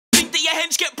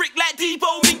hench get brick like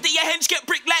Debo. Think that your hench get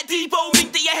brick like Debo.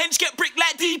 Think that your hench get brick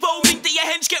like Debo. Think that your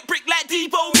hench get brick like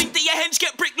Debo. Think that your hench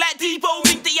get brick like Debo.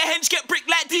 Think that your hench get brick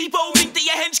like Debo. Think that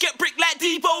your hench get brick like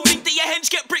Debo. Think that your hench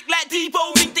get brick like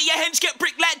Debo. Think that your hench get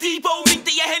brick like Debo. Think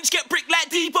that your hench get brick like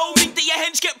Debo. Think that your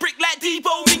hench get brick like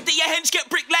Debo. Think that your hench get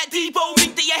brick like Debo.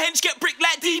 Think that your hench get brick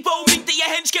like Debo. Think that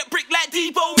your hench get brick like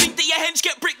Debo. Think that your hench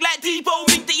get brick like Debo.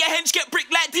 Think that your hench get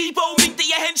brick like Debo. Think that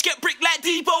your hench get brick like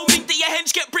Debo. Think that your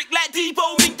hench get brick like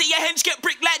Debo. Think that your hench get brick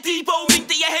like Debo. Think that your hench get brick like Debo.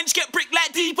 Think that your hench get brick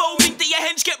like Debo. Think that your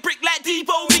hench get brick like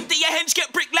Debo. Think that your hench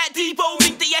get brick like Debo.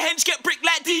 Think that your hench get brick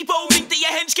like Debo. Think that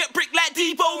your hench get brick like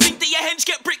Debo. Think that your hench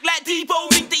get brick like Debo.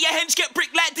 Think that your hench get brick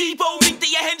like Debo. Think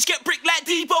that your hench get brick like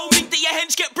Debo. Think that your hench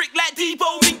get brick like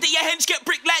Debo. Think that your hench get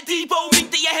brick like Debo.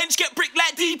 Think that your hench get brick like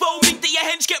Debo. Think that your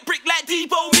hench get brick like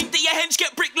Debo. Think that your hench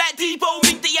get brick like Debo.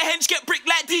 Think that your hench get brick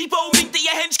like Debo.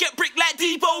 Think that your hench get brick like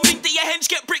Debo. Think that your hench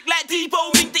get brick like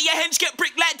Debo. Think that your hench get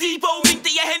brick like Debo.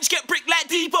 Think that your hench get brick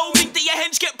like Debo. Think that your hench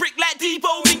get brick like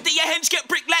Debo. Think that your hench get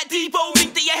brick like Debo.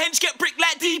 Think that your hench get brick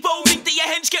like Debo. Think that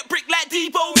your hench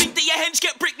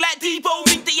get brick like Debo.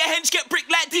 Think that your hench get brick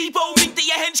like Debo. Think that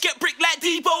your hench get brick like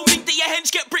Debo. Think that your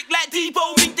hench get brick like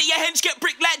Debo. Think that your hench get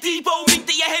brick like Debo. Think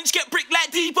that your hench get brick